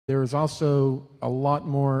There is also a lot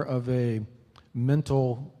more of a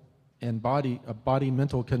mental and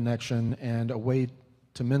body-mental connection and a way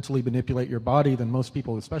to mentally manipulate your body than most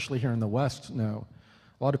people, especially here in the West, know.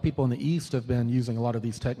 A lot of people in the East have been using a lot of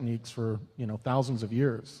these techniques for, thousands of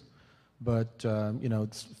years. But,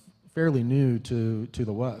 it's fairly new to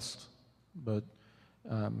the West. But,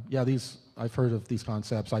 I've heard of these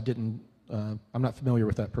concepts. I'm not familiar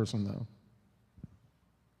with that person, though.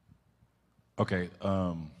 Okay.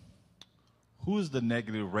 Who is the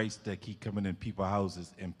negative race that keep coming in people's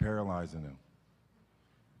houses and paralyzing them?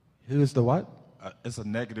 Who is the what? It's a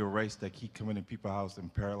negative race that keep coming in people's house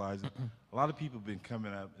and paralyzing. A lot of people have been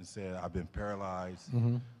coming up and said, I've been paralyzed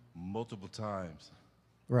multiple times.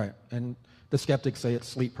 Right, and the skeptics say it's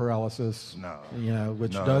sleep paralysis,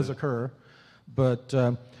 which does occur. But,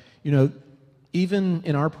 even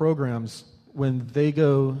in our programs, when they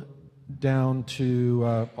go down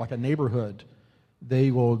to like a neighborhood,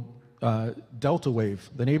 they will delta wave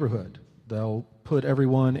the neighborhood. They'll put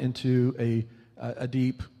everyone into a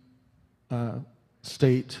deep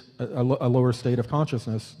state, a lower state of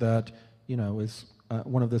consciousness that, is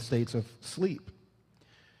one of the states of sleep.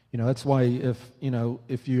 That's why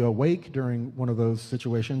if you awake during one of those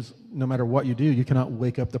situations, no matter what you do, you cannot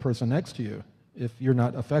wake up the person next to you if you're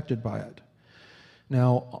not affected by it.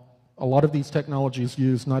 Now, a lot of these technologies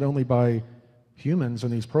used not only by humans in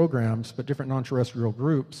these programs, but different non-terrestrial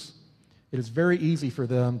groups, it is very easy for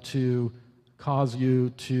them to cause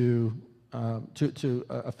you to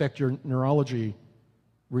affect your neurology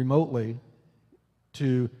remotely,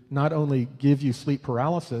 to not only give you sleep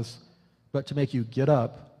paralysis, but to make you get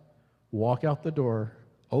up, walk out the door,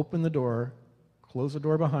 open the door, close the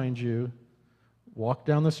door behind you, walk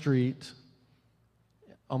down the street,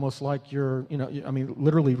 almost like you're,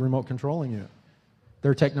 literally remote controlling you.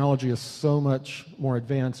 Their technology is so much more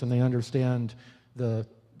advanced, and they understand the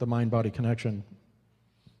mind-body connection.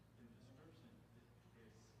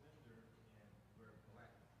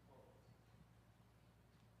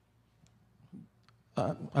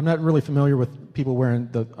 I'm not really familiar with people wearing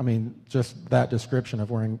just that description of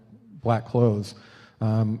wearing black clothes.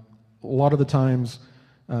 A lot of the times,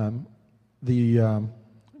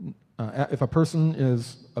 if a person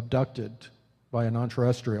is abducted by a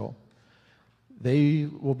non-terrestrial, they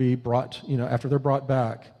will be brought, after they're brought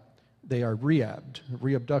back, they are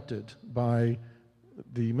re-abducted by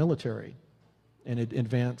the military and with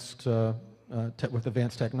advanced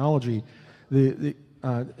technology.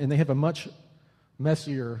 And they have a much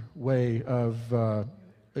messier way of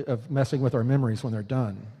messing with our memories when they're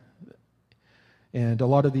done. And a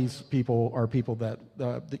lot of these people are people that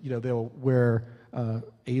they'll wear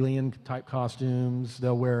alien-type costumes.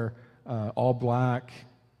 They'll wear all black,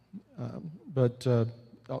 but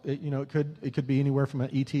it could be anywhere from an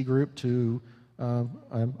ET group to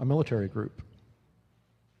a military group.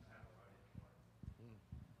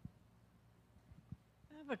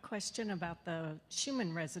 I have a question about the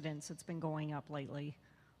Schumann resonance that's been going up lately.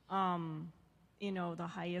 The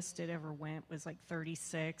highest it ever went was like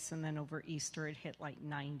 36, and then over Easter it hit like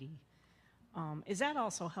 90. Is that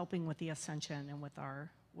also helping with the ascension and with our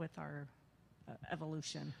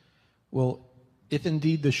evolution? Well, if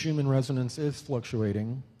indeed the Schumann resonance is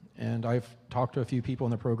fluctuating, and I've talked to a few people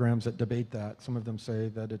in the programs that debate that, some of them say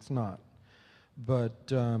that it's not. But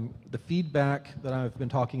the feedback that I've been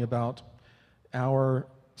talking about, our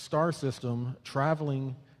star system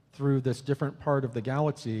traveling through this different part of the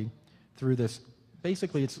galaxy, through this,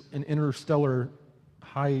 basically it's an interstellar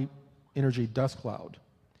high energy dust cloud.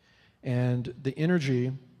 And the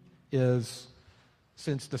energy is,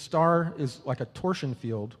 since the star is like a torsion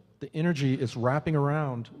field, the energy is wrapping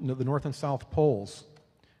around the north and south poles,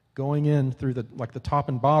 going in through the top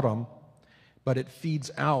and bottom, but it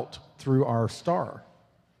feeds out through our star.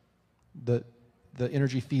 The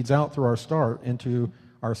energy feeds out through our star into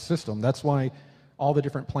our system. That's why all the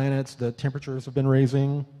different planets, the temperatures have been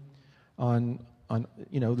raising.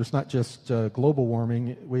 There's not just global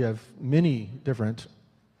warming. We have many different,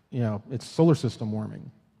 it's solar system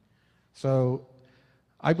warming. So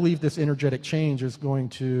I believe this energetic change is going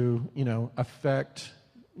to, affect,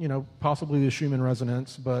 possibly the Schumann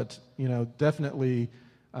resonance, but, definitely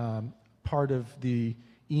part of the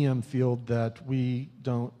EM field that we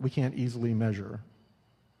can't easily measure.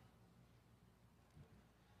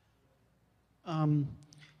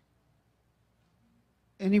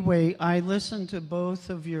 Anyway, I listened to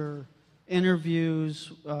both of your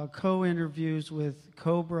interviews, co-interviews with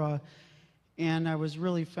Cobra, and I was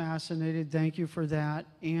really fascinated. Thank you for that.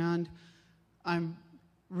 And I'm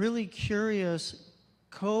really curious.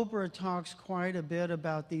 Cobra talks quite a bit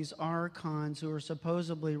about these archons who are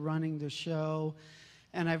supposedly running the show,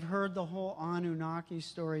 And I've heard the whole Anunnaki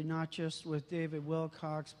story, not just with David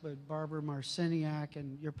Wilcock, but Barbara Marciniak,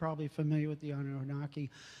 and you're probably familiar with the Anunnaki.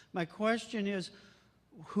 My question is,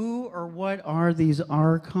 who or what are these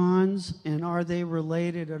archons, and are they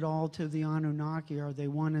related at all to the Anunnaki? Are they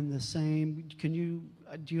one and the same?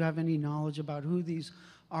 Do you have any knowledge about who these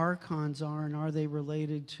archons are, and are they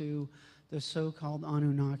related to the so-called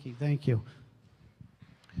Anunnaki? Thank you.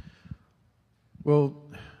 Well,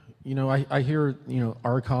 I hear,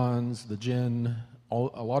 archons, the jinn, a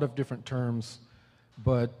lot of different terms,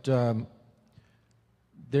 but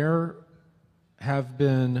there have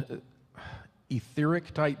been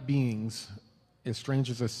etheric-type beings, as strange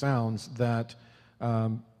as this sounds, that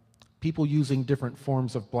people using different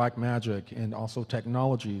forms of black magic and also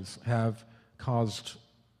technologies have caused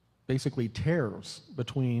basically tears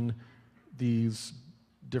between these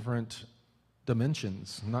different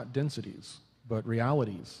dimensions, not densities, but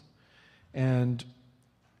realities. And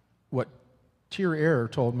what Tyr Air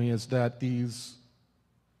told me is that these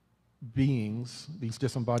beings, these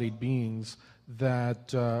disembodied beings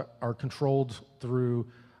that are controlled through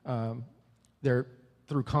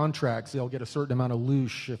through contracts, they'll get a certain amount of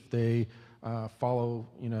loosh if they follow,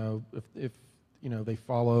 if they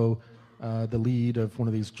follow the lead of one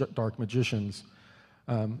of these dark magicians.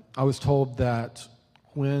 I was told that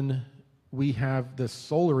when we have this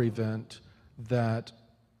solar event, that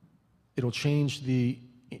it'll change the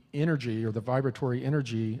energy or the vibratory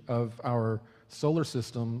energy of our solar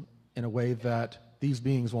system in a way that these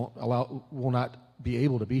beings will not be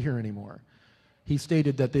able to be here anymore. He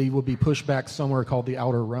stated that they will be pushed back somewhere called the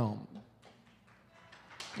outer realm.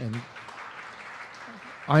 And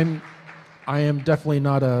I am definitely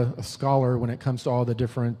not a scholar when it comes to all the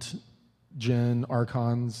different jinn,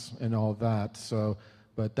 archons, and all of that. So,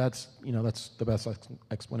 but that's the best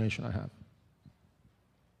explanation I have.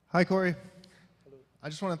 Hi, Corey. I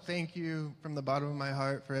just want to thank you from the bottom of my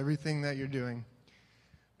heart for everything that you're doing.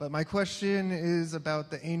 But my question is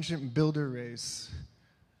about the ancient builder race.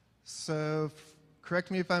 So,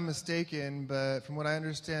 correct me if I'm mistaken, but from what I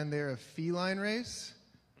understand, they're a feline race.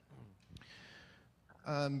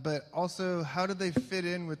 But also, how do they fit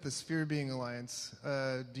in with the Sphere Being Alliance?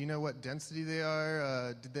 Do you know what density they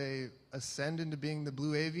are? Did they ascend into being the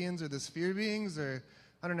Blue Avians or the Sphere Beings? Or,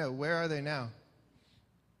 I don't know, where are they now?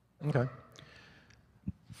 Okay.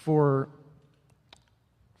 For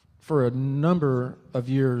a number of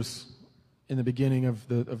years in the beginning of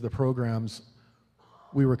the programs,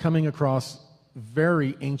 we were coming across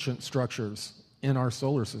very ancient structures in our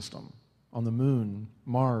solar system, on the moon,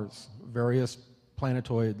 Mars, various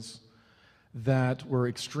planetoids that were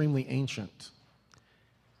extremely ancient.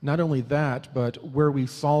 Not only that, but where we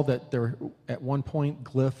saw that there at one point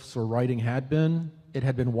glyphs or writing had been, it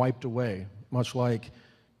had been wiped away, much like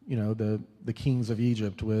the kings of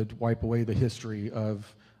Egypt would wipe away the history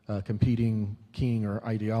of competing king or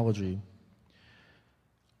ideology.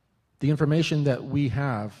 The information that we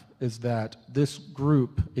have is that this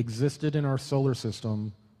group existed in our solar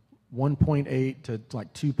system 1.8 to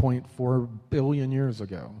like 2.4 billion years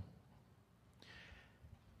ago.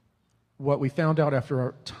 What we found out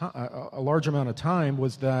after a large amount of time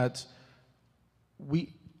was that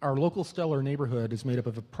our local stellar neighborhood is made up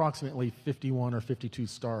of approximately 51 or 52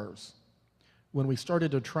 stars. When we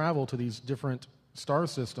started to travel to these different star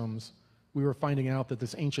systems, we were finding out that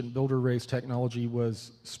this ancient builder race technology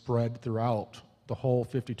was spread throughout the whole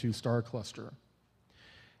 52 star cluster.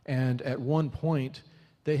 And at one point,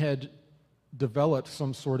 they had developed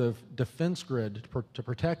some sort of defense grid to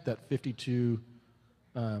protect that 52,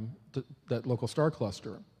 that local star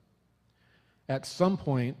cluster. At some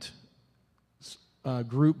point,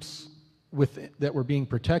 groups that were being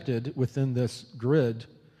protected within this grid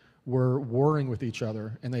were warring with each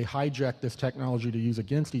other, and they hijacked this technology to use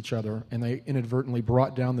against each other, and they inadvertently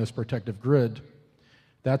brought down this protective grid.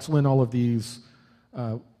 That's when all of these,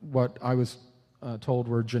 what I was told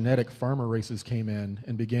were genetic farmer races came in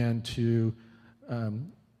and began to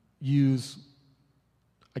use,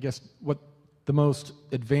 I guess, what the most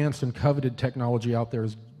advanced and coveted technology out there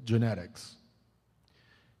is genetics.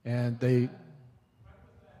 And they...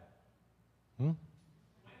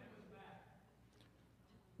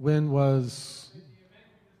 When was...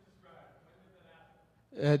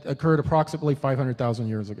 It occurred approximately 500,000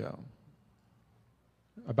 years ago,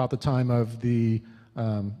 about the time of the,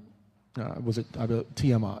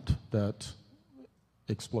 Tiamat that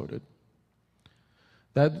exploded.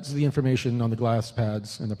 That's the information on the glass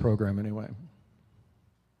pads in the program anyway.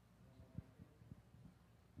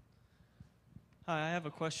 Hi, I have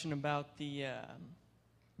a question about the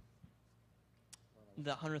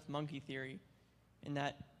 100th monkey theory, in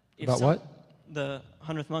that... About what? the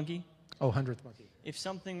 100th monkey. Oh, 100th monkey. If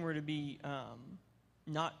something were to be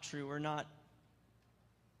not true or not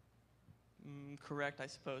correct, I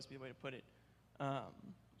suppose, be the way to put it.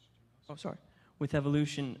 With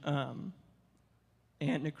evolution,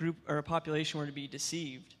 and a group or a population were to be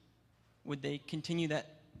deceived, would they continue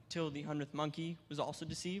that till the 100th monkey was also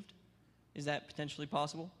deceived? Is that potentially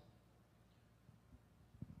possible?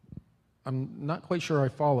 I'm not quite sure I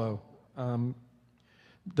follow.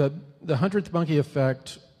 The 100th monkey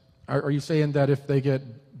effect, are you saying that if they get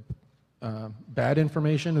bad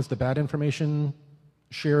information, is the bad information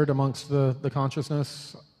shared amongst the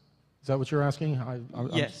consciousness? Is that what you're asking?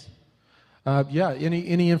 Yes. Yeah,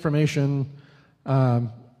 any information,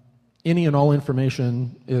 any and all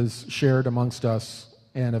information is shared amongst us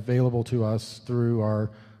and available to us through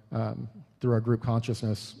our group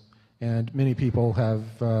consciousness. And many people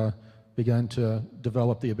have begun to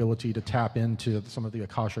develop the ability to tap into some of the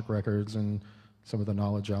Akashic records and some of the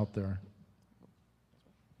knowledge out there.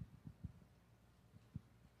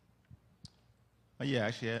 Yeah,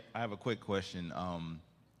 actually, I have a quick question.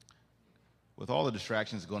 With all the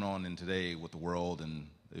distractions going on in today with the world and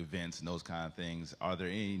events and those kind of things, are there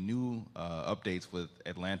any new updates with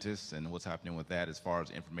Atlantis and what's happening with that as far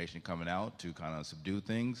as information coming out to kind of subdue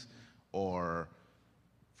things? Or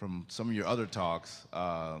from some of your other talks,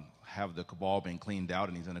 have the cabal been cleaned out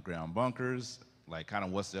in these underground bunkers? Like, kind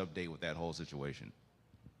of what's the update with that whole situation?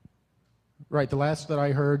 Right. The last that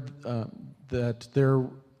I heard, that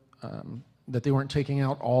they weren't taking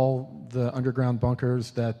out all the underground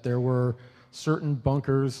bunkers, that there were certain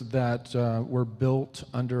bunkers that were built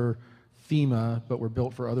under FEMA but were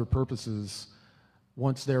built for other purposes.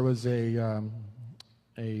 Once there was a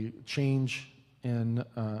change in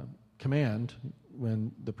command,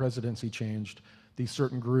 when the presidency changed, these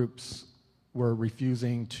certain groups were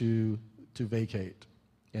refusing to vacate,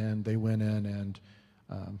 and they went in and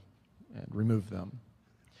removed them.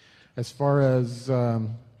 As far as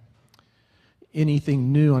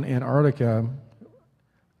anything new on Antarctica,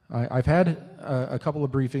 I've had a couple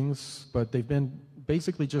of briefings, but they've been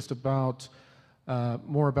basically just about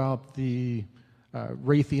more about the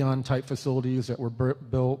Raytheon-type facilities that were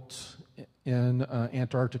built in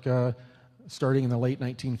Antarctica starting in the late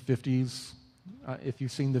 1950s. If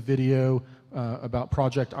you've seen the video about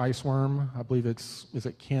Project Iceworm, I believe is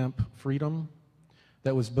it Camp Freedom,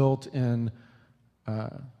 that was built in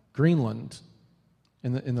Greenland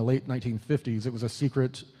in the late 1950s. It was a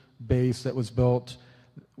secret base that was built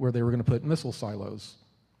where they were going to put missile silos.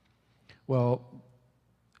 Well,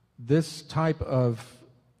 this type of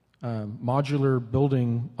modular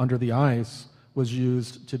building under the ice was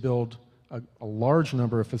used to build a large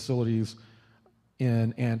number of facilities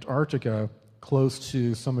in Antarctica close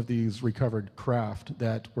to some of these recovered craft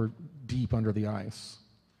that were deep under the ice.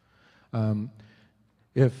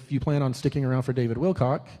 If you plan on sticking around for David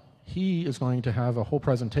Wilcock, he is going to have a whole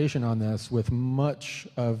presentation on this with much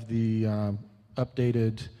of the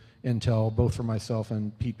updated intel, both for myself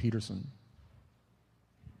and Pete Peterson.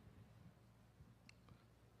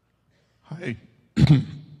 Hi.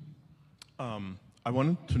 I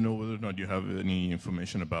wanted to know whether or not you have any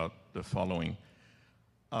information about the following.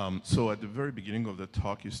 So at the very beginning of the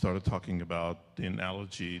talk, you started talking about the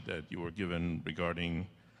analogy that you were given regarding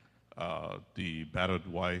the battered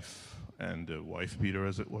wife and the wife beater,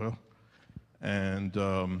 as it were. And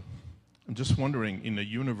I'm just wondering, in the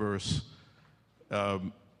universe,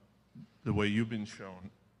 the way you've been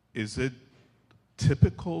shown, is it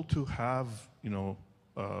typical to have,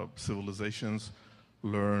 civilizations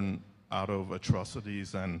learn out of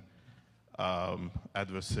atrocities and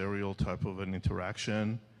adversarial type of an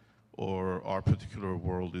interaction, or our particular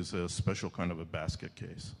world is a special kind of a basket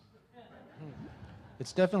case?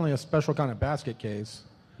 It's definitely a special kind of basket case,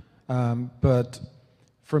 but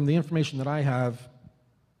from the information that I have,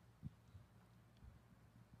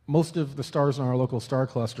 most of the stars in our local star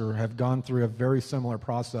cluster have gone through a very similar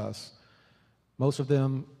process. Most of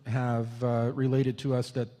them have related to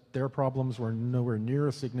us that their problems were nowhere near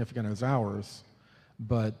as significant as ours,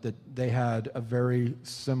 but that they had a very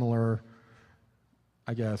similar,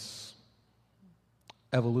 I guess,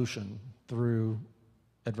 evolution through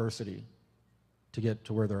adversity to get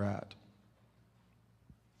to where they're at.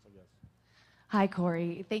 Hi,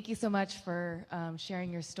 Corey. Thank you so much for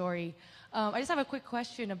sharing your story. I just have a quick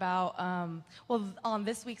question about, on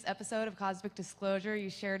this week's episode of Cosmic Disclosure, you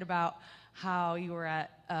shared about how you were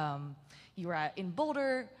in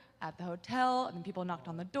Boulder at the hotel, and people knocked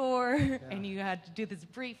on the door, and you had to do these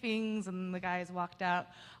briefings, and the guys walked out.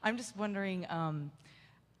 I'm just wondering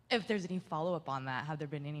if there's any follow-up on that. Have there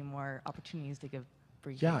been any more opportunities to give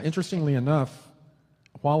briefings? Yeah, interestingly enough,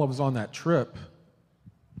 while I was on that trip,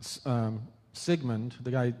 Sigmund,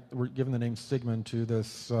 the guy, we're given the name Sigmund to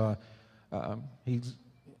this,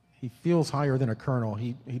 he feels higher than a colonel.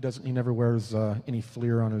 He never wears any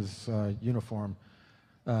fleer on his uniform.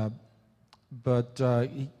 But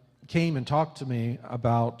he came and talked to me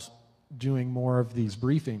about doing more of these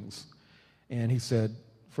briefings. And he said,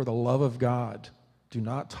 for the love of God, do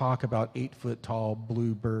not talk about 8-foot-tall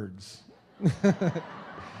blue birds.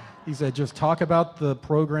 He said, just talk about the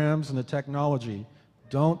programs and the technology.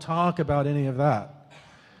 Don't talk about any of that.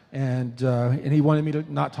 And he wanted me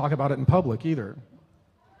to not talk about it in public either.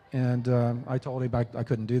 And I told him I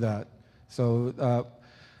couldn't do that. So,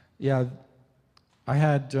 yeah, I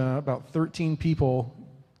had about 13 people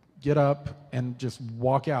get up and just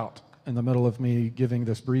walk out in the middle of me giving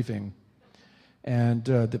this briefing. And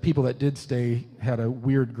the people that did stay had a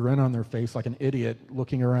weird grin on their face, like an idiot,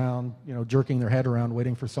 looking around, jerking their head around,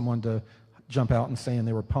 waiting for someone to jump out and saying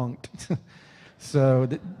they were punked. So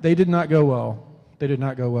they did not go well. They did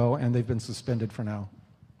not go well, and they've been suspended for now.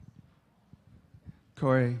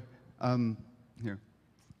 Corey, here.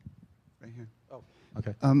 Right here. Oh,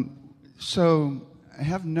 okay. So I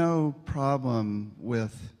have no problem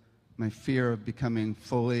with my fear of becoming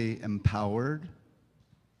fully empowered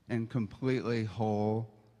and completely whole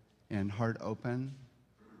and heart open.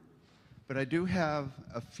 But I do have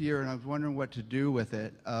a fear, and I was wondering what to do with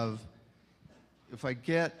it, of if I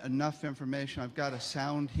get enough information. I've got a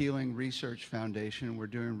Sound Healing Research Foundation, and we're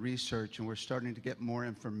doing research, and we're starting to get more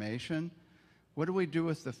information. What do we do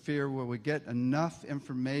with the fear where we get enough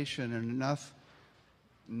information and enough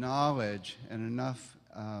knowledge and enough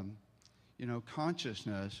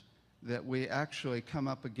consciousness that we actually come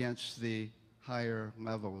up against the higher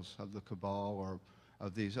levels of the cabal or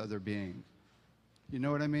of these other beings? You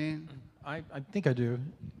know what I mean? I think I do.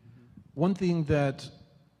 One thing that,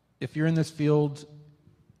 if you're in this field,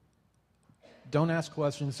 don't ask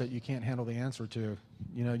questions that you can't handle the answer to.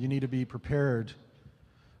 You need to be prepared.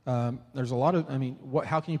 There's a lot of,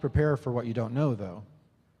 how can you prepare for what you don't know, though?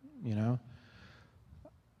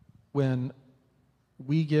 When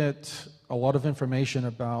we get a lot of information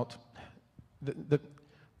about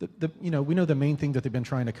we know the main thing that they've been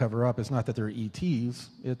trying to cover up is not that they're ETs,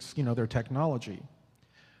 it's, their technology.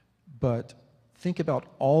 But think about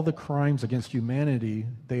all the crimes against humanity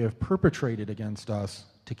they have perpetrated against us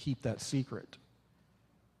to keep that secret.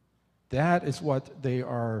 That is what they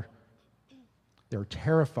are. They're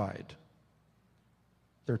terrified.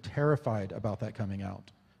 They're terrified about that coming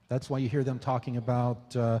out. That's why you hear them talking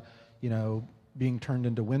about, being turned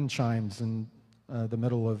into wind chimes in the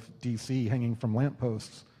middle of D.C., hanging from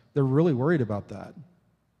lampposts. They're really worried about that.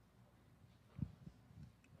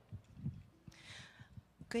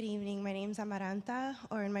 Good evening. My name's Amaranta,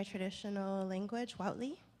 or in my traditional language,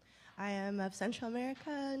 Huautli. I am of Central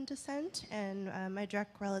America in descent, and my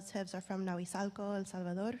direct relatives are from Nahuizalco, El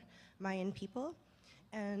Salvador, Mayan people.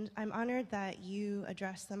 And I'm honored that you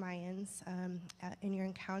address the Mayans in your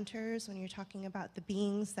encounters when you're talking about the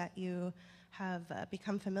beings that you have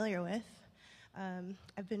become familiar with.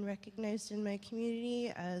 I've been recognized in my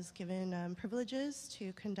community as given privileges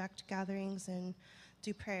to conduct gatherings and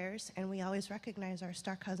do prayers, and we always recognize our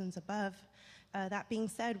star cousins above. That being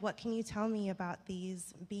said, what can you tell me about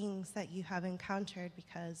these beings that you have encountered?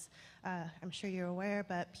 Because I'm sure you're aware,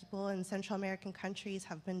 but people in Central American countries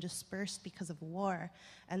have been dispersed because of war,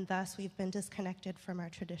 and thus we've been disconnected from our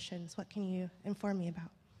traditions. What can you inform me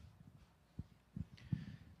about?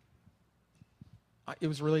 It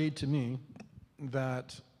was relayed to me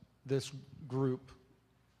that this group,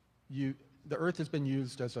 the Earth has been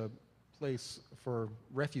used as a place for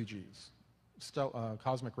refugees,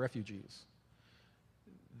 cosmic refugees.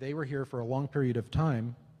 They were here for a long period of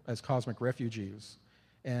time as cosmic refugees,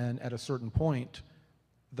 and at a certain point,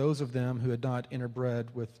 those of them who had not interbred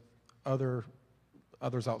with others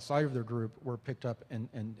outside of their group were picked up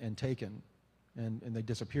and taken, and they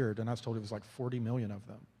disappeared, and I was told it was like 40 million of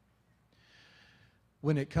them.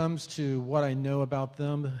 When it comes to what I know about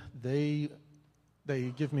them, they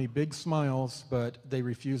give me big smiles, but they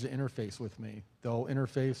refuse to interface with me. They'll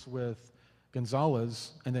interface with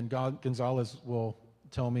Gonzalez, and then Gonzalez will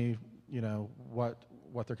tell me, what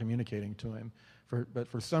they're communicating to him. But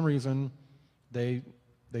for some reason, they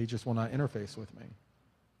just will not interface with me.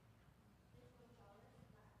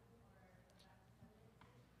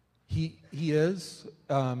 He is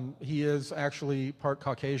actually part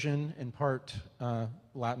Caucasian and part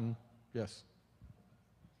Latin. Yes.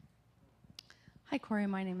 Hi, Corey.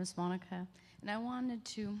 My name is Monica, and I wanted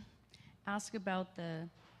to ask about the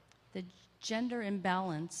gender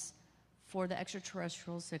imbalance for the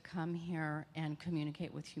extraterrestrials that come here and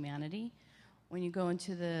communicate with humanity. when you go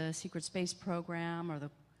into the secret space program or the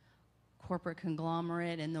corporate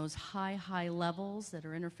conglomerate and those high levels that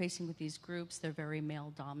are interfacing with these groups, they're very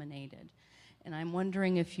male-dominated. And I'm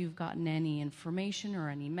wondering if you've gotten any information or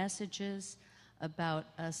any messages about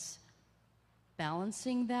us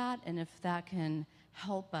balancing that, and if that can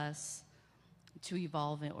help us to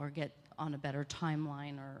evolve it or get on a better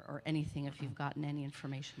timeline or anything, if you've gotten any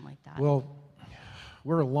information like that. Well,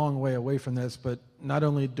 we're a long way away from this, but not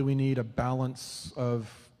only do we need a balance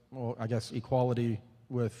of, well, I guess, equality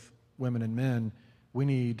with women and men, we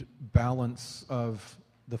need balance of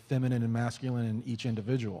the feminine and masculine in each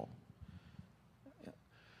individual.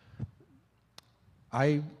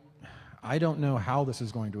 I don't know how this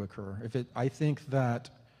is going to occur.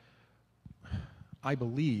 I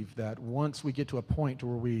believe that once we get to a point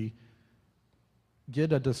where we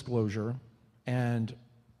get a disclosure and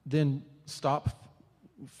then stop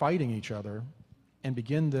fighting each other and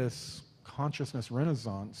begin this consciousness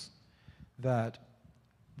renaissance, that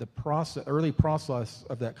the early process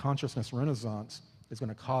of that consciousness renaissance is going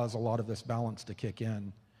to cause a lot of this balance to kick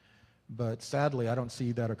in. But sadly, I don't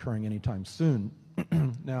see that occurring anytime soon.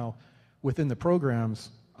 Now, within the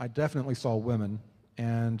programs, I definitely saw women,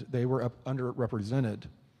 and they were underrepresented.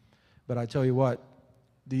 But I tell you what,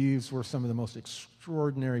 these were some of the most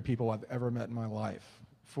extraordinary people I've ever met in my life.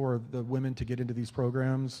 For the women to get into these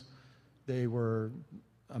programs, they were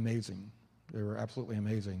amazing. They were absolutely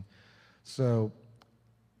amazing. So,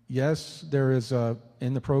 yes, there is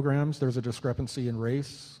in the programs, there's a discrepancy in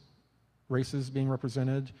races being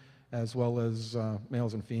represented, as well as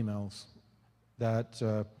males and females. That's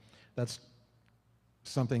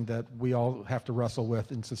something that we all have to wrestle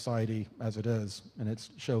with in society as it is, and it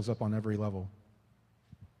shows up on every level.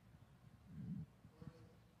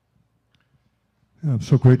 I'm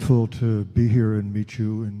so grateful to be here and meet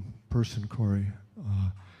you in person, Corey.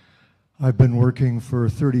 I've been working for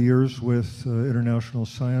 30 years with international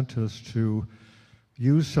scientists to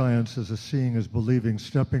use science as a seeing as believing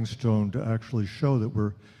stepping stone to actually show that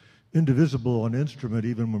we're indivisible on instrument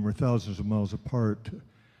even when we're thousands of miles apart,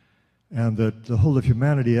 and that the whole of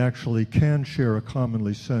humanity actually can share a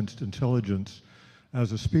commonly sensed intelligence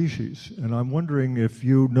as a species. And I'm wondering if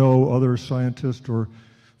you know other scientists or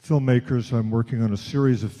filmmakers. I'm working on a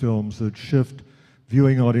series of films that shift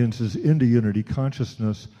viewing audiences into unity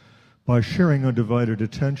consciousness by sharing undivided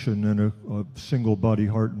attention in a single body,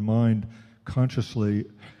 heart, and mind consciously.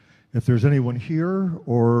 If there's anyone here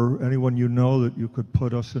or anyone you know that you could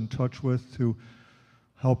put us in touch with to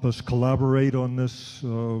help us collaborate on this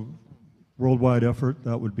worldwide effort,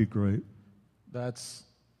 that would be great. That's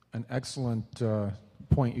an excellent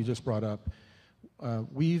point you just brought up.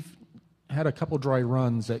 We've had a couple dry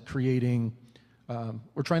runs at creating,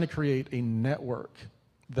 we're trying to create a network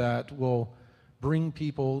that will bring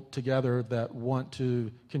people together that want to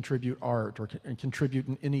contribute art or contribute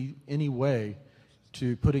in any way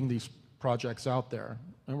to putting these projects out there.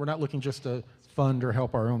 And we're not looking just to fund or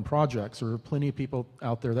help our own projects. There are plenty of people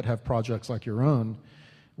out there that have projects like your own.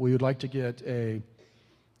 We would like to get a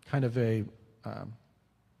kind of a,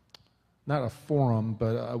 not a forum,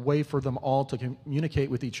 but a way for them all to communicate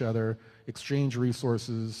with each other, exchange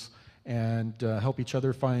resources, and help each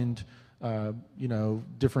other find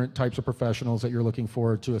different types of professionals that you're looking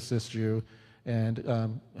for to assist you,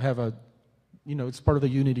 and have a, it's part of the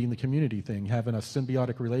unity in the community thing, having a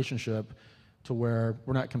symbiotic relationship to where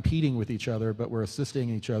we're not competing with each other, but we're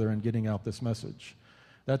assisting each other and getting out this message.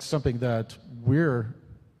 That's something that we're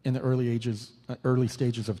in the early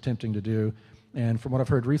stages of attempting to do, and from what I've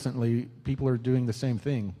heard recently, people are doing the same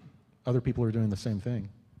thing. Other people are doing the same thing.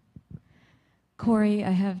 Corey,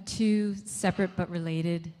 I have two separate but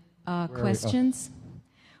related questions.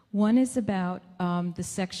 One is about the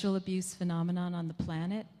sexual abuse phenomenon on the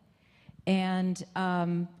planet. And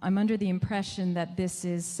I'm under the impression that this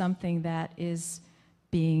is something that it's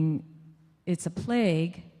a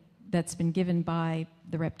plague that's been given by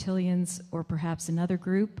the reptilians or perhaps another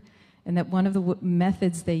group, and that one of the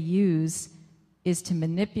methods they use is to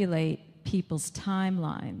manipulate people's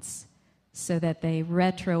timelines so that they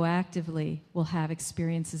retroactively will have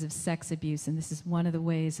experiences of sex abuse. And this is one of the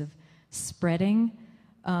ways of spreading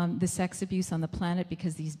the sex abuse on the planet,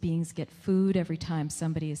 because these beings get food every time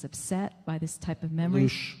somebody is upset by this type of memory.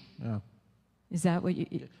 Loosh, yeah. Is that what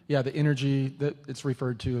you... Yeah, the energy that it's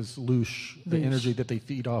referred to as loosh, the energy that they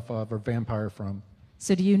feed off of or vampire from.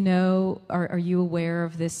 So do you know, are you aware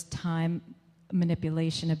of this time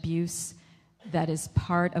manipulation abuse that is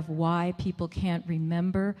part of why people can't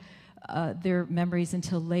remember their memories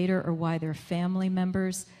until later, or why their family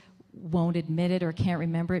members won't admit it or can't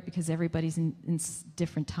remember it because everybody's in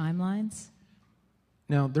different timelines?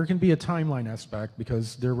 Now, there can be a timeline aspect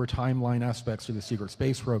because there were timeline aspects to the secret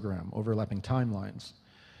space program, overlapping timelines.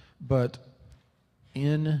 But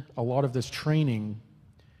in a lot of this training,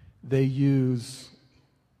 they use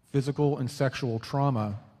physical and sexual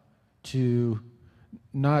trauma to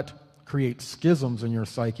not create schisms in your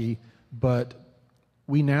psyche, but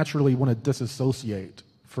we naturally want to disassociate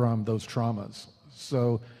from those traumas.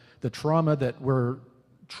 So the trauma that we're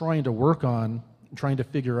trying to work on, trying to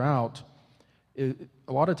figure out, a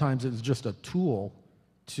lot of times it's just a tool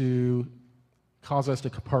to cause us to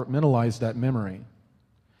compartmentalize that memory.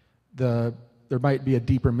 There might be a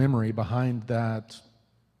deeper memory behind that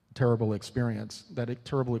terrible experience. That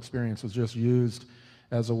terrible experience was just used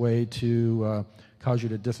as a way to cause you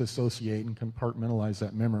to disassociate and compartmentalize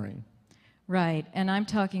that memory. Right, and I'm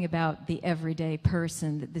talking about the everyday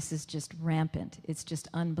person, that this is just rampant. It's just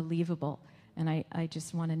unbelievable. And I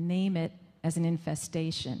just want to name it as an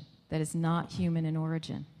infestation that is not human in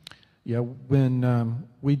origin. Yeah, when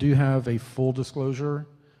we do have a full disclosure,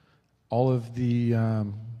 all of the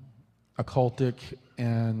occultic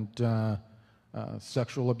and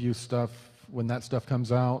sexual abuse stuff, when that stuff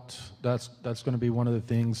comes out, that's going to be one of the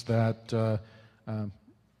things that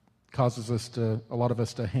causes a lot of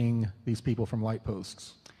us to hang these people from light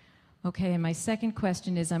posts. Okay, and my second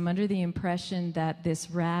question is, I'm under the impression that this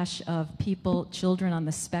rash of children on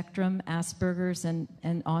the spectrum, Asperger's and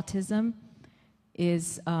autism,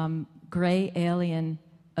 is gray alien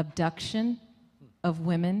abduction of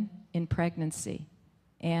women in pregnancy,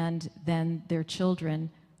 and then their children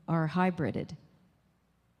are hybrided.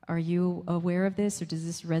 Are you aware of this, or does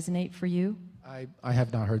this resonate for you? I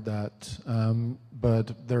have not heard that,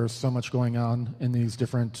 but there's so much going on in these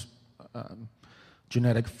different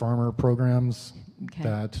genetic farmer programs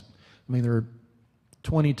that, I mean, there are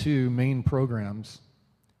 22 main programs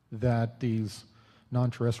that these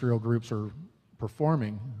non-terrestrial groups are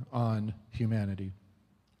performing on humanity.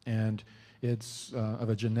 And it's of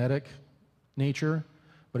a genetic nature,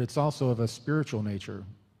 but it's also of a spiritual nature.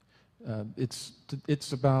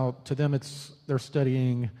 It's about, to them, they're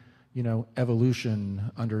studying, evolution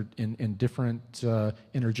in different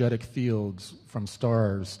energetic fields from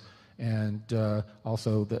stars, and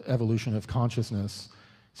also the evolution of consciousness.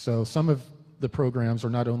 So some of the programs are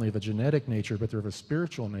not only of a genetic nature, but they're of a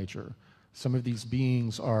spiritual nature. Some of these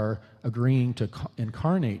beings are agreeing to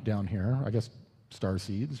incarnate down here, I guess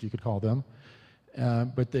starseeds, you could call them,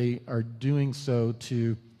 but they are doing so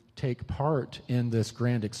to take part in this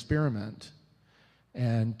grand experiment,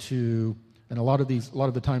 and a lot of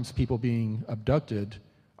the times people being abducted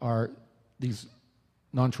are these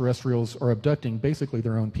non-terrestrials are abducting basically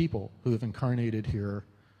their own people who have incarnated here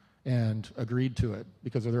and agreed to it,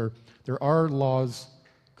 because there are laws,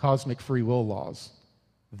 cosmic free will laws,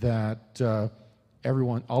 that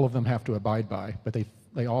all of them have to abide by, but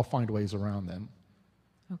they all find ways around them.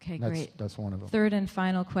 Okay, great. That's one of them. Third and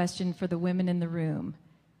final question for the women in the room,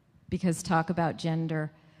 because talk about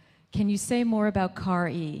gender. Can you say more about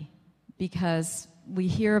Kari? Because we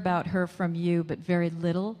hear about her from you, but very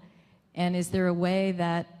little. And is there a way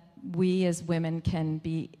that we as women can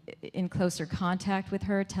be in closer contact with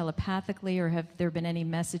her telepathically, or have there been any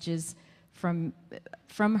messages from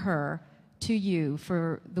her to you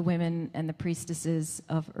for the women and the priestesses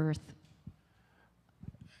of Earth?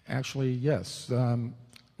 Actually, yes.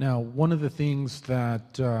 Now, one of the things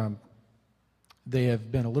that they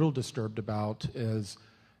have been a little disturbed about is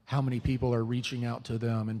how many people are reaching out to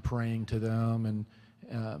them and praying to them,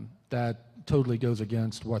 and that totally goes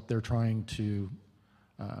against what they're trying to,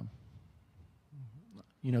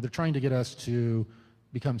 they're trying to get us to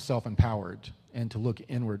become self-empowered and to look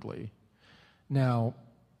inwardly. Now,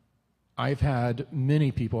 I've had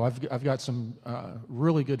many people, I've got some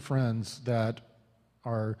really good friends that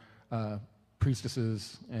are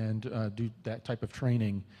priestesses and do that type of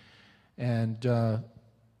training, and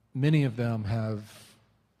many of them have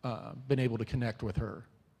been able to connect with her.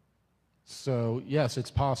 So yes, it's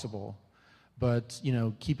possible, but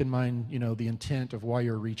keep in mind the intent of why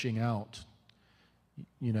you're reaching out,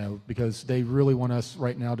 because they really want us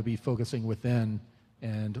right now to be focusing within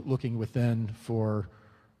and looking within for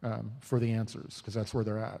the answers, because that's where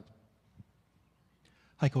they're at.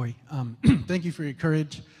 Hi, Corey. Thank you for your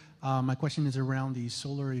courage. My question is around the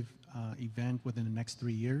solar event within the next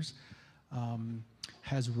 3 years.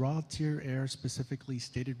 Has Ra Tir Air specifically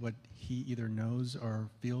stated what he either knows or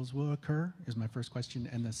feels will occur, is my first question.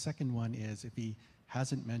 And the second one is, if he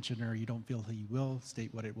hasn't mentioned or you don't feel he will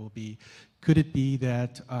state what it will be, could it be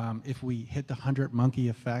that if we hit the 100 monkey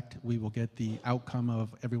effect, we will get the outcome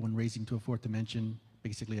of everyone raising to a fourth dimension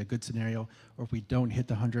basically a good scenario, or if we don't hit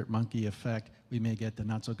the 100 monkey effect, we may get the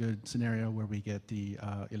not so good scenario where we get the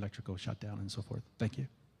electrical shutdown and so forth. Thank you.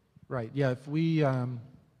 Right. Yeah.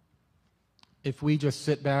 If we just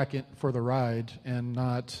sit back for the ride and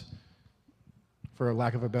not, for a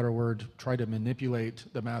lack of a better word, try to manipulate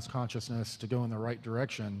the mass consciousness to go in the right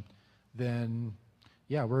direction, then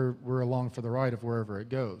yeah, we're along for the ride of wherever it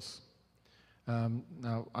goes.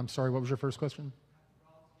 Now, I'm sorry, what was your first question?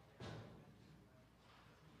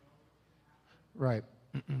 Right.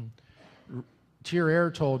 Tier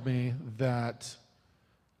Air told me that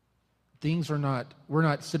we're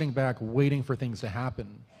not sitting back waiting for things to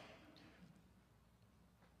happen.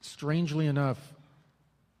 Strangely enough,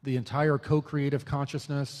 the entire co-creative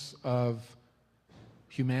consciousness of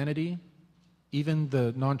humanity, even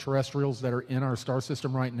the non-terrestrials that are in our star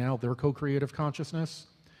system right now, their co-creative consciousness,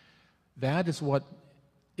 that is what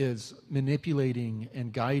is manipulating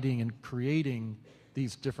and guiding and creating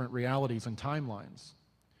these different realities and timelines.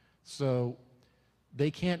 So they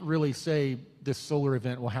can't really say this solar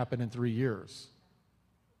event will happen in 3 years.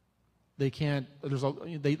 They can't,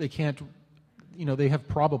 they can't, they have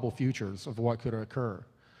probable futures of what could occur.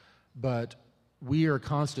 But we are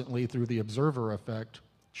constantly, through the observer effect,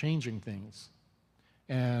 changing things.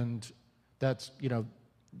 And that's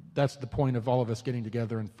the point of all of us getting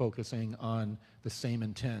together and focusing on the same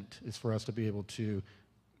intent, is for us to be able to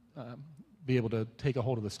take a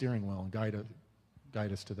hold of the steering wheel and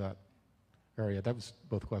guide us to that area. That was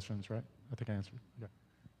both questions, right? I think I answered. Yeah.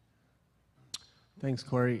 Thanks,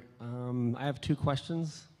 Corey. I have 2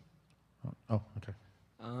 questions. Oh, okay.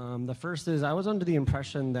 The first is, I was under the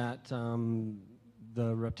impression that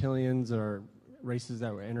the reptilians or races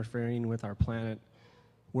that were interfering with our planet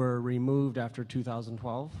were removed after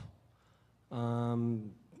 2012.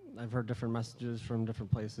 I've heard different messages from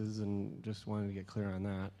different places and just wanted to get clear on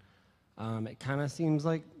that. It kind of seems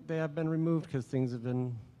like they have been removed because things have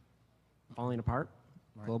been falling apart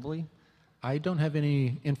globally. I don't have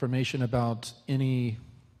any information about any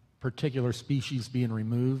particular species being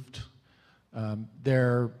removed.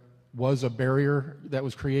 There was a barrier that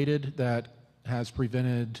was created that has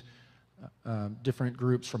prevented different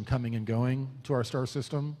groups from coming and going to our star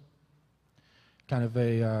system. Kind of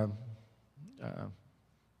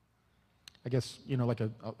I guess, like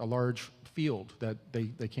a large field that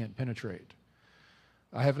they can't penetrate.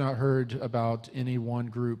 I have not heard about any one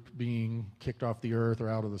group being kicked off the Earth or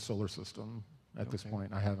out of the solar system at this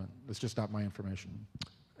point. I haven't. It's just not my information.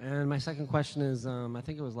 And my second question is, I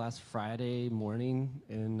think it was last Friday morning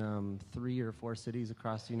in 3 or 4 cities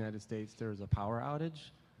across the United States, there was a power outage.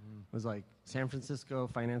 It was like San Francisco,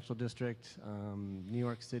 Financial District, New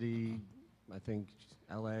York City, I think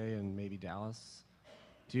LA, and maybe Dallas.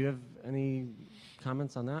 Do you have any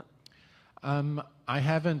comments on that? I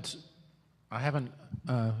haven't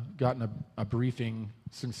gotten a briefing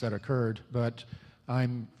since that occurred, but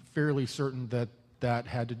I'm fairly certain that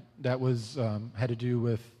had to do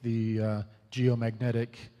with the geomagnetic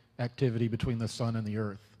activity between the sun and the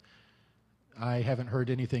Earth. I haven't heard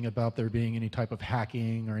anything about there being any type of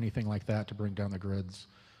hacking or anything like that to bring down the grids.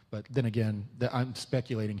 But then again, I'm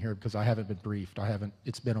speculating here because I haven't been briefed.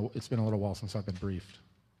 It's been a little while since I've been briefed.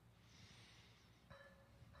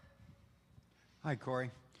 Hi, Corey.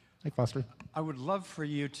 Hey, Foster. I would love for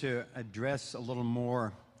you to address a little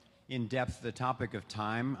more in depth the topic of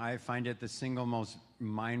time. I find it the single most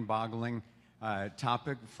mind-boggling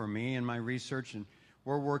topic for me in my research, and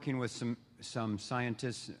we're working with some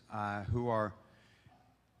scientists who are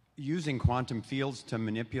using quantum fields to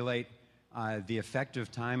manipulate the effect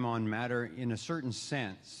of time on matter in a certain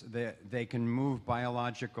sense. They can move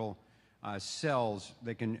biological cells,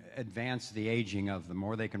 they can advance the aging of them,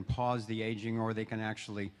 or they can pause the aging, or they can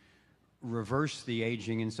actually reverse the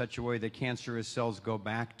aging in such a way that cancerous cells go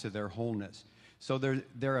back to their wholeness. So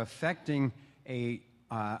they're affecting a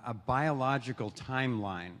biological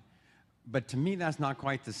timeline. But to me, that's not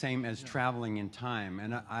quite the same as traveling in time.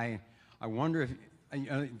 And I wonder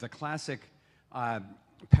if the classic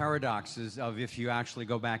paradoxes of if you actually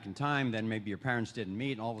go back in time, then maybe your parents didn't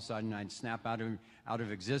meet, and all of a sudden I'd snap out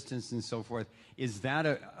of existence and so forth. Is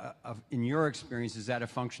that, in your experience, is that a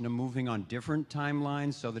function of moving on different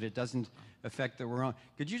timelines so that it doesn't affect that we're on?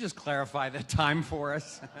 Could you just clarify the time for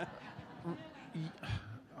us?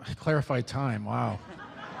 Clarify time, wow.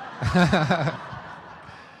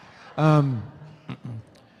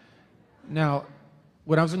 Now,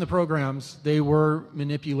 when I was in the programs, they were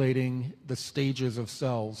manipulating the stages of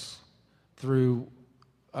cells through,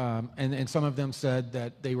 and some of them said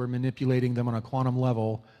that they were manipulating them on a quantum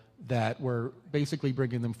level that were basically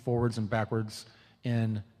bringing them forwards and backwards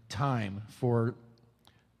in time for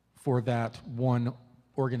that one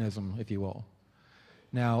organism, if you will.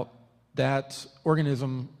 Now, that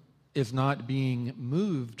organism is not being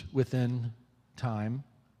moved within time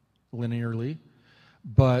linearly,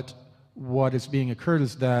 but what is being occurred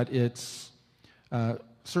is that it's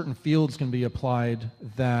certain fields can be applied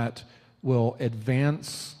that will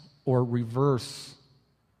advance or reverse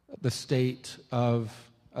the state of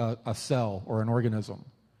a cell or an organism.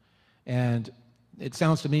 And it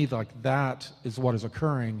sounds to me like that is what is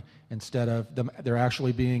occurring instead of there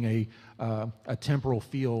actually being a temporal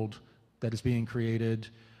field that is being created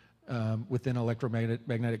within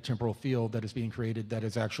electromagnetic temporal field that is being created that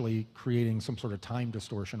is actually creating some sort of time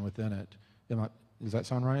distortion within it. Does that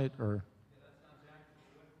sound right? Or?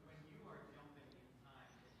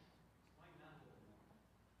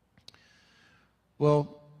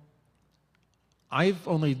 Well, I've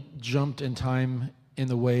only jumped in time in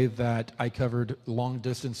the way that I covered long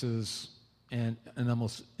distances and an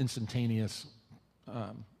almost instantaneous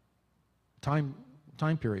time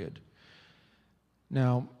period.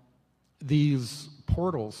 Now, these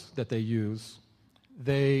portals that they use,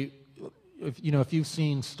 if you've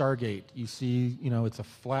seen Stargate, you see, it's a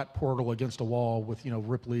flat portal against a wall with,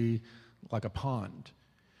 Ripley like a pond.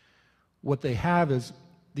 What they have is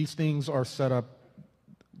these things are set up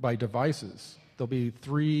by devices. There'll be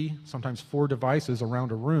 3, sometimes 4 devices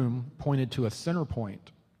around a room pointed to a center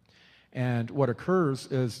point. And what occurs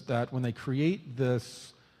is that when they create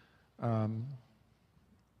this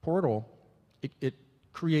portal, it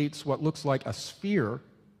creates what looks like a sphere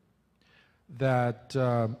that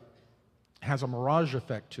has a mirage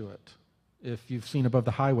effect to it. If you've seen Above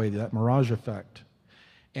the Highway, that mirage effect.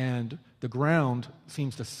 And the ground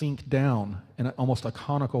seems to sink down in almost a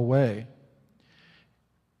conical way.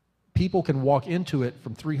 People can walk into it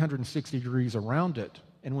from 360 degrees around it,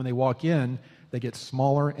 and when they walk in, they get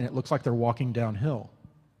smaller, and it looks like they're walking downhill.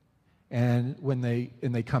 And when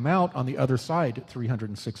they come out on the other side at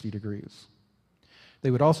 360 degrees. They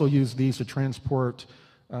would also use these to transport,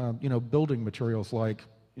 building materials like,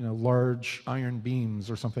 large iron beams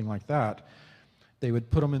or something like that. They would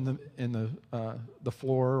put them in the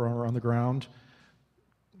floor or on the ground,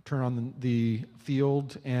 turn on the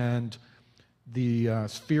field, and the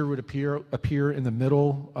sphere would appear in the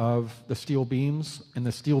middle of the steel beams, and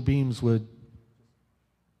the steel beams would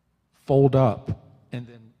fold up and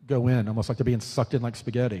then go in, almost like they're being sucked in like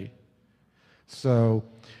spaghetti. So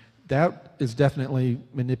that is definitely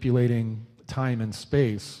manipulating time and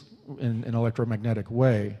space in an electromagnetic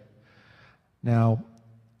way. Now,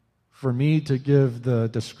 for me to give the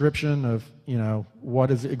description of,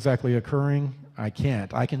 what is exactly occurring, I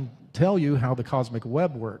can't. I can tell you how the cosmic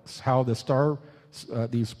web works, how the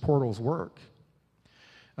these portals work.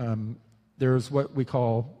 There's what we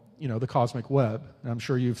call, the cosmic web. And I'm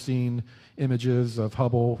sure you've seen images of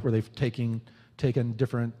Hubble where they've taken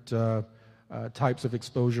different types of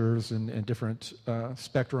exposures and different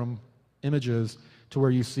spectrum images to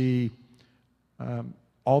where you see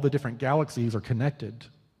all the different galaxies are connected,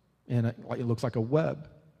 and it looks like a web.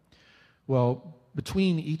 Well,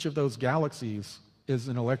 between each of those galaxies is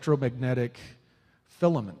an electromagnetic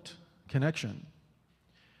filament connection.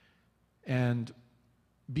 And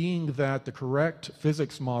being that the correct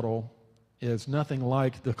physics model is nothing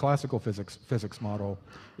like the classical physics model,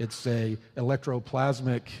 it's a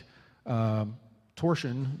electroplasmic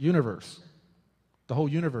torsion universe. The whole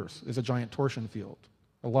universe is a giant torsion field.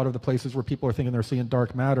 A lot of the places where people are thinking they're seeing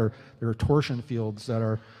dark matter, there are torsion fields that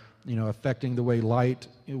are, affecting the way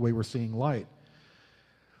we're seeing light.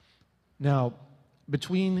 Now,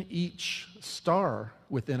 between each star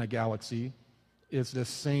within a galaxy is this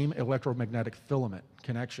same electromagnetic filament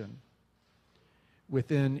connection.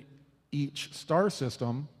 Within each star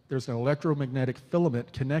system, there's an electromagnetic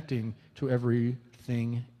filament connecting to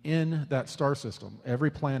everything in that star system,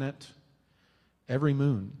 every planet, every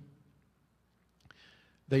moon.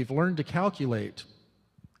 They've learned to calculate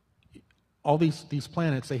all these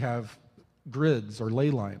planets. They have grids or ley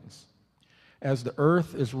lines. As the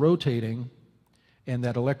Earth is rotating and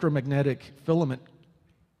that electromagnetic filament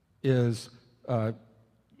is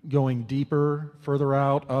going deeper, further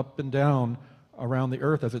out, up and down around the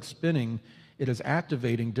Earth as it's spinning, it is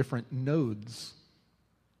activating different nodes.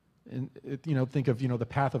 And think of the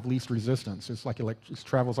path of least resistance. It's like it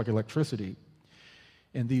travels like electricity,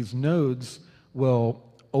 and these nodes will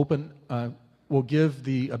give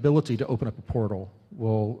the ability to open up a portal.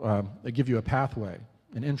 Will give you a pathway,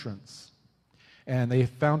 an entrance, and they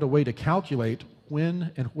found a way to calculate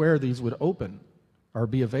when and where these would open or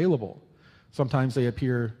be available. Sometimes they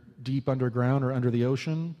appear deep underground or under the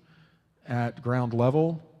ocean, at ground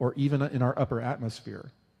level, or even in our upper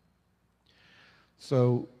atmosphere.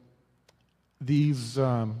 So these,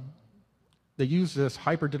 they use this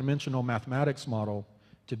hyperdimensional mathematics model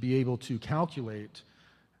to be able to calculate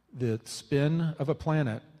the spin of a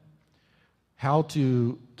planet, how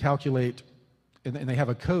to calculate, and they have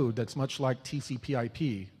a code that's much like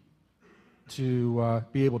TCP/IP to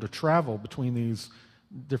be able to travel between these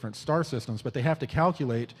different star systems, but they have to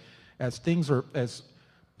calculate as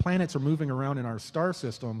planets are moving around in our star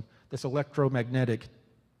system, this electromagnetic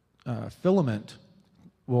filament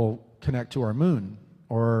will connect to our moon,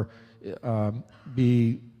 or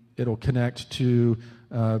it'll connect to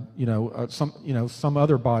some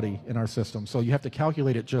other body in our system. So you have to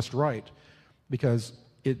calculate it just right, because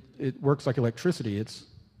it works like electricity. It's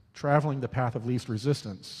traveling the path of least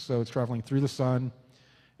resistance. So it's traveling through the sun,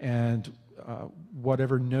 and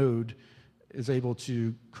whatever node is able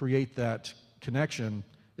to create that connection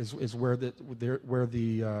is where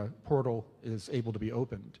the portal is able to be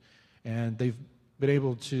opened. And they've been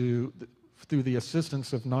able to, through the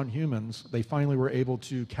assistance of non-humans, they finally were able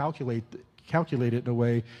to calculate it in a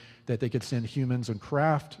way that they could send humans and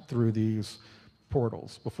craft through these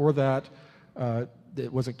portals. Before that, they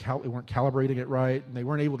weren't calibrating it right, and they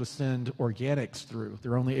weren't able to send organics through.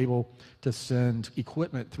 They're only able to send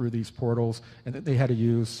equipment through these portals, and they had to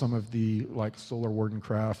use some of the solar warden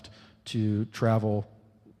craft to travel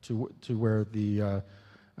to where the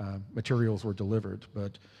materials were delivered.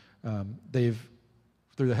 But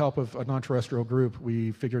through the help of a non-terrestrial group,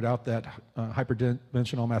 we figured out that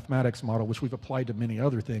hyperdimensional mathematics model, which we've applied to many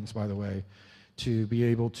other things, by the way, to be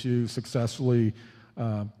able to successfully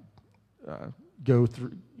go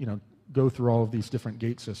through all of these different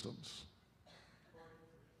gate systems.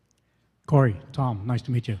 Corey, Tom, nice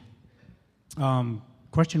to meet you.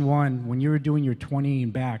 Question one: when you were doing your 20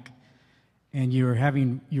 and back, and you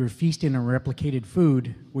were feasting on replicated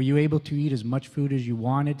food, were you able to eat as much food as you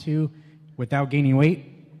wanted to without gaining weight?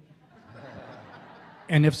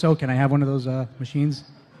 And if so, can I have one of those machines?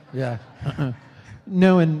 Yeah.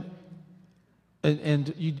 No, and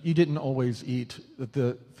you didn't always eat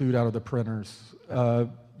the food out of the printers.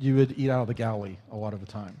 You would eat out of the galley a lot of the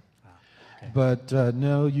time. Okay. But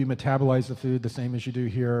no, you metabolize the food the same as you do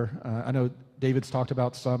here. I know David's talked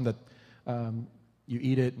about some that you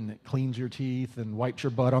eat it and it cleans your teeth and wipes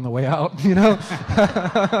your butt on the way out, you know?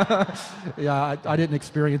 Yeah, I didn't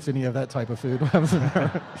experience any of that type of food when I was in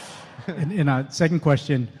there. And second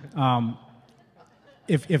question,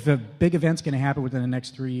 if a big event's going to happen within the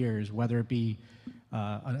next 3 years, whether it be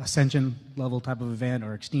an ascension level type of event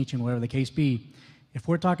or extinction, whatever the case be, if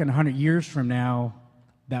we're talking 100 years from now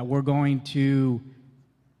that we're going to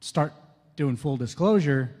start doing full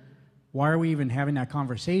disclosure, why are we even having that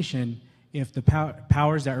conversation if the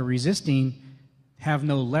powers that are resisting have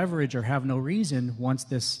no leverage or have no reason once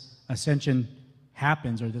this ascension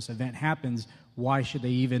happens or this event happens? Why should they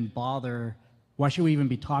even bother? Why should we even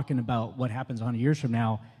be talking about what happens 100 years from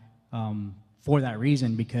now for that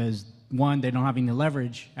reason? Because one, they don't have any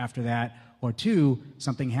leverage after that, or two,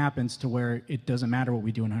 something happens to where it doesn't matter what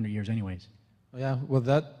we do in 100 years anyways. Yeah,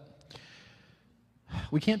 well,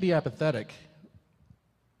 we can't be apathetic.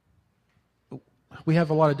 We have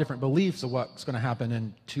a lot of different beliefs of what's going to happen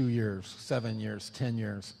in 2 years, 7 years, 10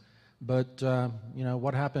 years. But,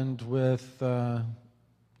 what happened with, the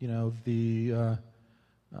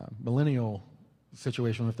millennial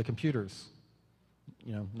situation with the computers?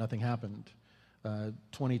 Nothing happened.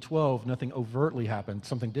 2012, nothing overtly happened.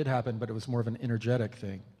 Something did happen, but it was more of an energetic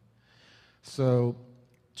thing. So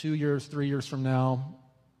 2 years, 3 years from now,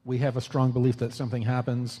 we have a strong belief that something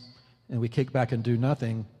happens, and we kick back and do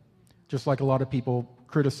nothing, just like a lot of people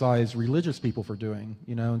criticize religious people for doing.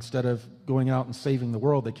 Instead of going out and saving the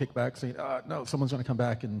world, they kick back saying, no, someone's going to come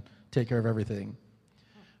back and take care of everything.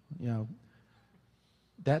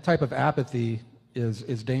 That type of apathy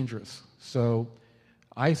is dangerous. So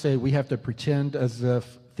I say we have to pretend as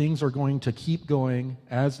if things are going to keep going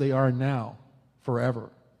as they are now forever,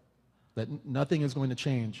 that nothing is going to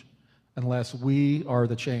change unless we are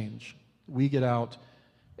the change. We get out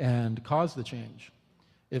and cause the change.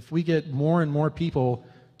 If we get more and more people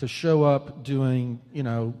to show up doing,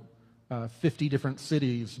 50 different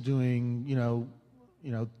cities, doing,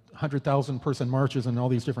 100,000 person marches in all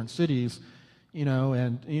these different cities,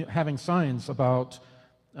 and having signs about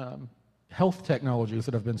health technologies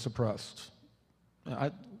that have been suppressed.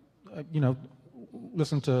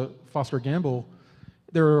 Listen to Foster Gamble.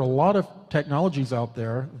 There are a lot of technologies out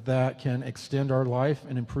there that can extend our life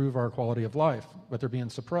and improve our quality of life, but they're being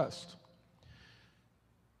suppressed.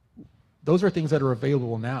 Those are things that are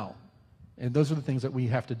available now, and those are the things that we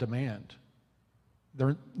have to demand.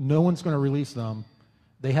 No one's going to release them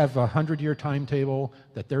They have a 100-year timetable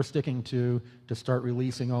that they're sticking to start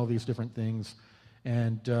releasing all these different things.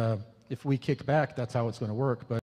 And if we kick back, that's how it's going to work. But